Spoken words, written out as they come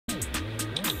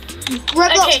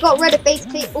Roblox Okay. got rid of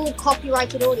basically all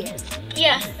copyrighted audio.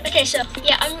 Yeah, okay, so,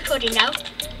 yeah, I'm recording now.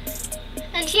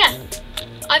 And yeah,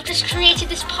 I've just created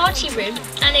this party room,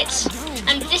 and this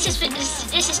is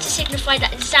to signify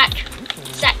that Zach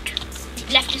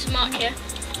left his mark here.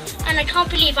 And I can't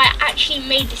believe I actually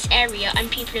made this area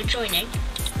and people are joining.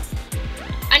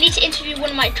 I need to interview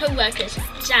one of my co-workers,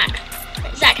 Zach.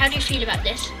 Zach, how do you feel about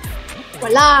this?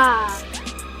 Voila!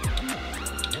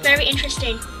 Very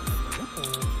interesting.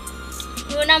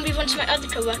 We will now move on to my other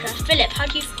co-worker, Philip. How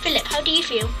do you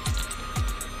feel?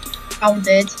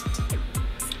 Founded.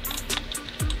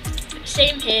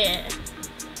 Same here.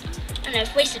 And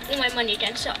I've wasted all my money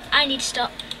again, so I need to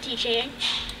stop DJing.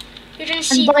 You're gonna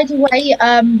see. And by the way,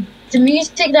 the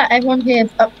music that everyone here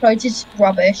uploads is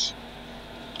rubbish.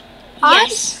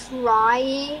 Yes. I'm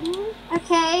trying.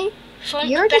 Okay. Fun,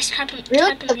 You're best just type of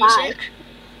really the music.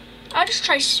 I'll just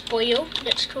try Spoil.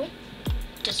 That's cool.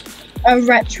 Doesn't.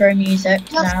 Retro music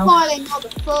You're now. spoiling all the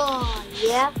fun,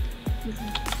 yeah?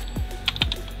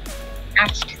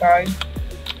 Astro.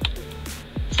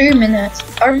 2 minutes.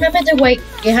 I remember the wait.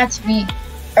 It had to be.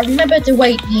 I remember the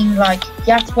wait being like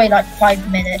you have to wait like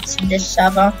 5 minutes in this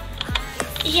server.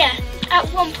 Yeah. At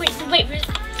one point,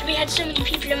 we had so many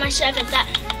people in my server that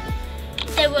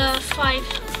there were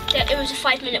it was a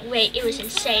 5-minute wait. It was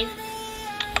insane.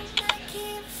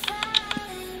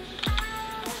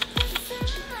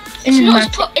 It's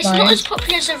not as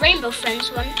popular as the Rainbow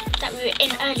Friends one that we were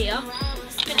in earlier,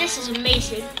 but this is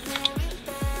amazing.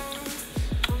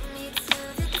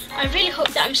 I really hope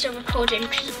that I'm still recording,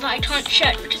 but I can't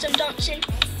check because I'm dancing.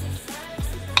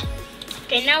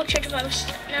 Okay, now check if I'm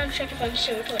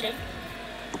still recording.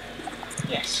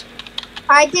 Yes.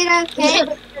 I did okay.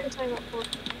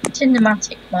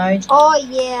 Cinematic mode. Oh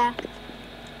yeah.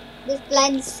 This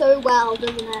blends so well,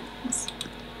 doesn't it?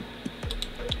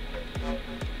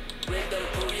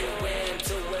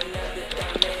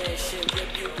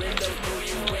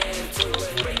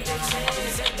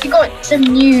 You got some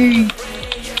new.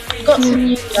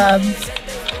 Okay,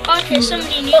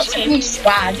 somebody new Got some came. new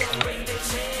swag.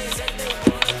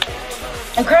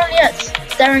 I'm currently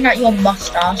staring at your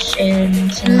mustache in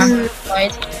cinematic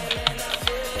mode.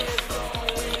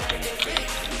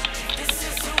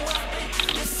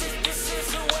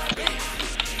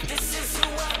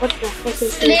 What the heck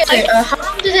is Leo, this? how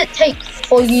long does it take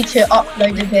for you to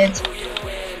upload a vid?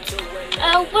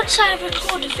 Once I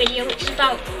record a video, which is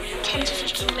about 10 to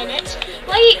 15 minutes,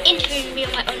 why are you interviewing me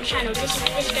on my own channel? This is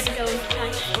going to go in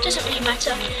time. Doesn't really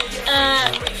matter.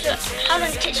 So how long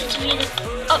it takes you to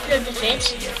upload the vid?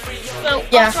 Well,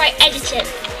 Yeah. after I edit it,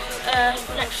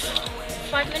 like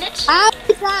 5 minutes? How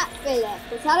is that, Philip?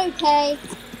 Is that okay?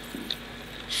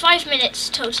 5 minutes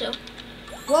total.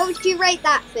 What would you rate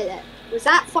that, Philip? Was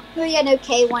that finally an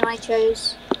okay one I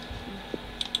chose?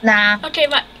 Nah. Okay,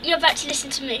 right, you're about to listen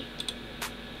to me.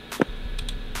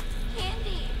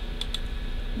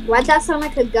 Why does that sound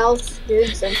like a girl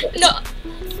doing something? No,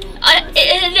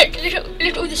 look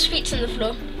at all the sweets on the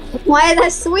floor. Why are there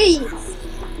sweets?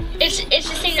 It's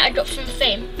the thing that I got from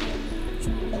Fame.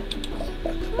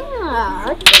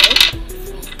 Ah, okay.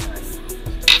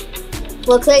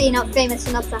 Well, clearly not famous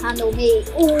enough to handle me.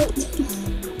 Ooh.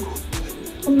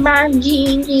 My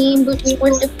jean boots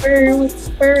with the fur with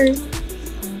spurs.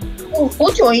 Oh,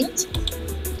 who joined?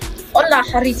 Hola,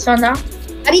 Harisana.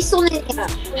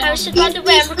 Harrison, by the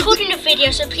way, I'm recording a video,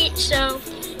 so please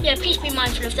be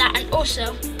mindful of that. And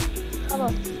also, Hello,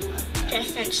 yeah,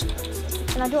 thanks.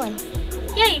 can I join?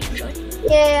 Yeah, you can join.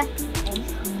 Yeah.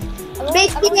 Hello?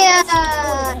 Basically, DJ.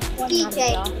 DJ.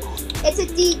 It's a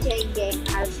DJ game,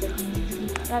 Harrison.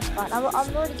 That's fine. I'm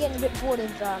already getting a bit bored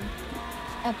of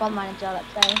F1 Manager,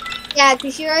 let's say. Yeah,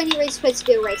 because you're only really supposed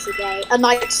to do a race a day,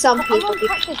 unlike some I'm people on do.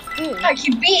 practice too. Like,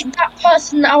 you beat that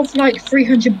person out of like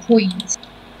 300 points.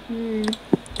 Hmm.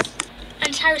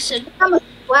 And Harrison, I'm a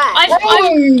swag.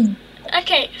 Oh,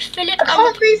 okay, Philip, I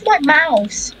can't move my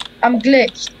mouse. I'm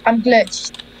glitched. okay,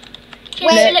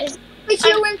 Wait, Philip, But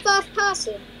you're in first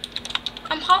person.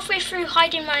 I'm halfway through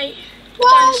hiding my Whoa,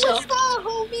 dinosaur. what's that,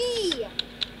 homie?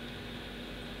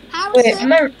 Wait,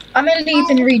 Harrison, I'm gonna leave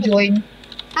and rejoin.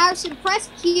 Harrison, press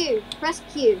Q. Press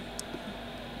Q.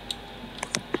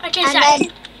 Okay, And Zach,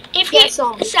 then if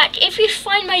you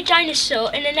find my dinosaur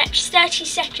in the next 30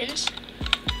 seconds,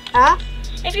 Huh?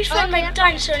 if you find my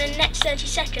dinosaur in the next 30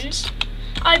 seconds,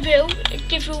 I will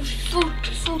give you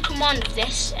full command of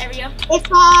this area. If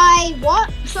I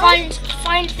what? Sorry?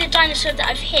 Find the dinosaur that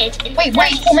I've hid. In Wait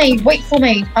 30 for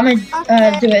me. I'm gonna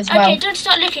Okay. do it as well. Okay, don't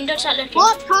start looking.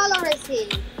 What color is he?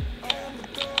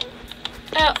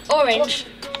 Orange.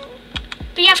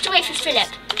 But you have to wait for Philip.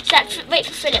 Zach, wait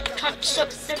for Philip. Can't stop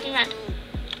looking around.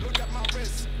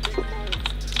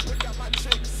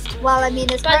 Well, I mean,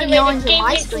 there's By the no way, orange the on game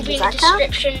my link will screen. be Does in the that count?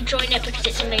 description. Join it because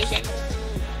it's amazing.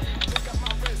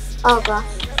 Oh gosh.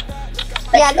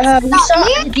 Yeah, this We is start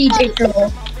not at the DJ floor.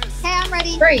 Okay, I'm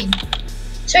ready. 3,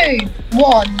 2,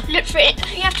 1. Look for it.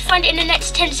 You have to find it in the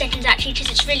next 10 seconds actually,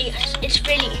 because it's really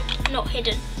not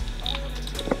hidden.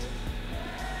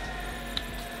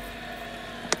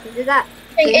 Is that?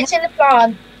 It's in the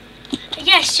plant.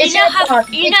 Yes, It's in the plant.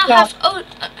 you It's now plant. have. Oh,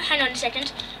 hang on a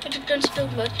second. I've just gone to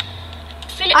build mode.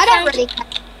 Philip I don't found. really.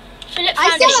 Philip I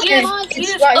found still it. have You, mine. you've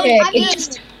It's right oh, here. I mean, It's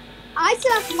just I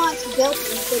still have mine to build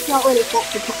them, so it's not really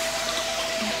practical.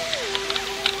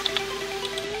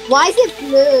 Why is it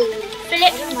blue?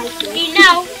 Philip, I don't like blue. you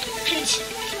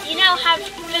now have.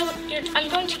 I'm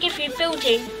going to give you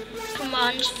building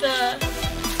commands for.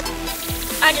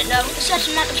 I don't know, a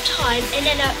certain amount of time, and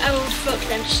then I will vote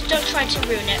them. Just don't try to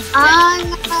ruin it. I'm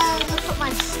gonna put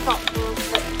my stop real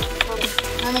quick.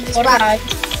 I'm gonna just grab alright.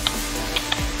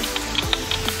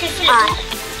 Okay, Philip.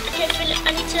 Okay, Philip, I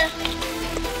need to.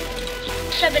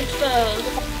 7 fold.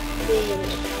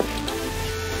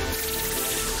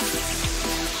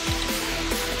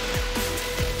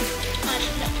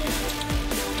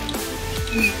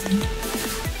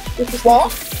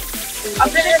 What?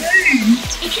 I've been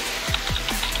removed. You can,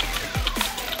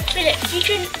 Philip, you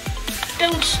can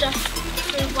build stuff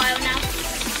for a while now.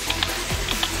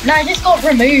 No, I just got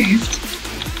removed.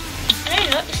 No,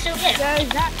 you're not, you're still here. Yo,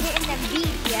 Zach hitting them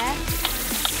beats, yeah?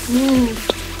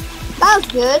 That was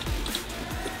good.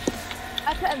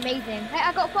 I put amazing. Hey,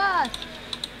 I got first.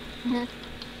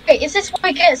 Wait, is this what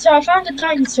I get? So I found a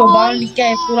dinosaur, but I only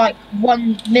get it for like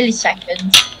 1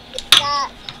 millisecond.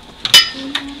 That.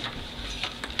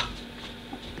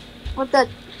 What the?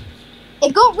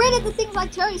 It got rid of the things I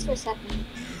chose for a second.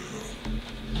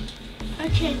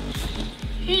 Okay.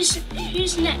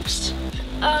 Who's next?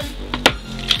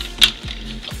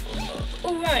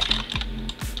 Alright.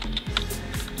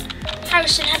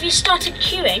 Harrison, have you started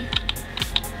queuing?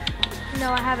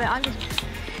 No, I haven't.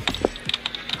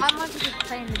 I'm also just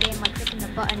playing the game by clicking the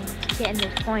button and getting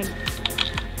this point.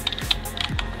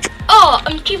 Oh,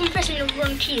 I'm keeping pressing the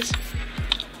wrong keys.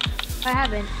 I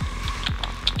haven't.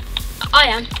 I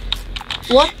am.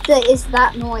 What is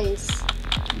that noise?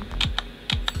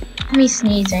 Me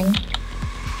sneezing.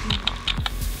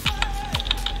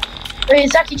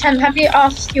 Wait, Zaki-chan, have you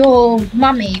asked your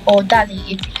mummy or daddy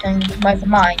if you can come over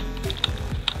mine?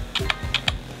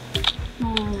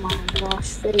 Oh my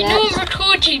gosh, No, Philip. I'm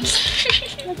recording.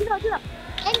 No, do that.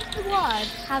 Enter the word,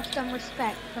 have some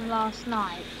respect from last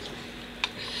night.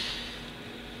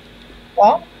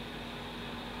 What?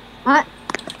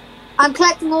 I'm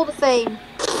collecting all the fame.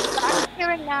 I'm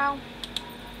hearing now.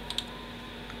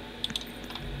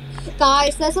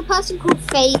 Guys, there's a person called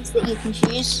Fades that you can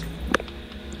choose.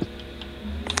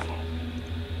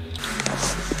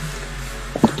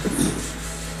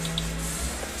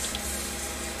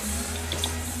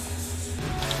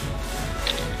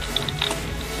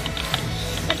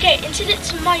 Okay, until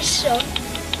it's my song.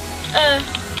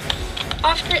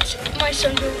 After it's my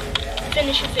song, we'll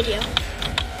finish a video.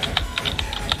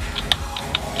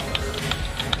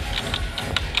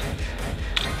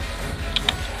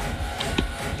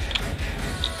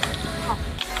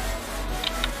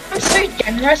 I'm so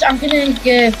generous. I'm gonna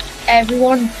give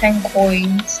everyone 10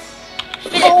 coins.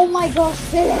 Oh my gosh,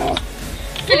 Philip!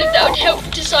 Philip, that would help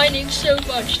designing so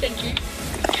much, thank you.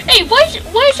 Hey, why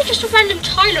is it just a random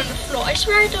tile on the floor? I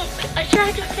swear I don't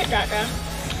fit that there.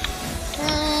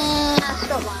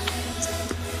 Stop lying.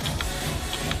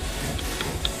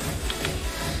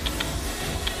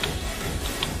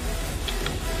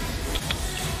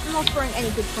 I'm not scoring any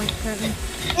good points currently.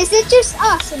 Is it just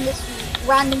us and this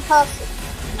random person?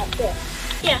 That's it.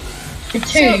 Yeah. The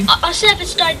So two. our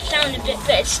server's died down a bit,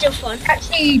 but it's still fun.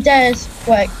 Actually, there's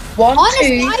like 1,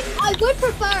 Honestly, 2, I would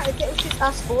prefer if it was just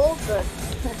us all, but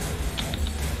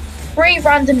 3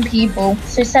 random people,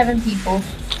 so 7 people.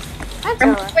 that's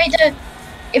And alright.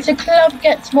 if the club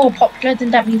gets more popular,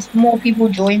 then that means more people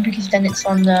join because then it's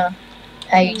on the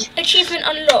page. Achievement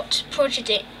unlocked,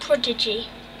 Prodigy.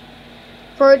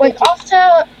 Wait,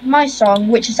 after my song,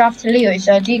 which is after Leo's,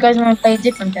 do you guys want to play a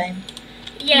different game?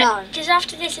 Yeah, No. because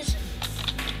after this is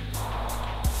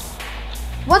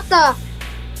What the?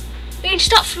 we can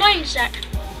start flying, Zach.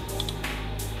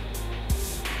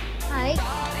 Hi.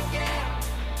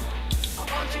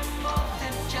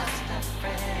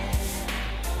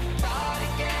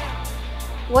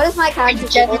 What is my character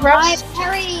doing? Generous.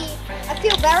 I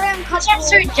feel very Because I'm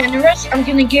so uncomfortable. generous, I'm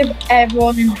gonna give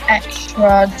everyone an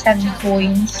extra 10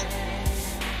 coins.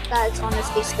 That is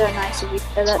honestly so nice of you,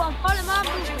 Philip. Come on, follow my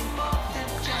movement.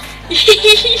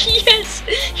 Yes,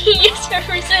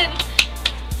 Harrison.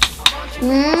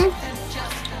 Hmm?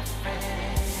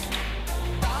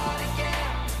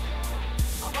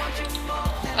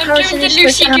 I'm Harrison doing the is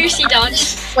supposed to have loosey-goosey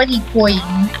dance. 20 coins.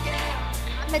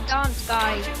 I'm the dance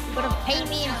guy. You gotta pay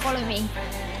me and follow me.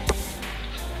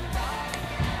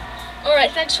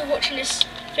 Alright, thanks for watching this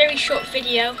very short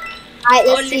video Alright,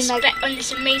 let's on see this my on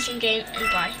this amazing game, and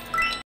bye.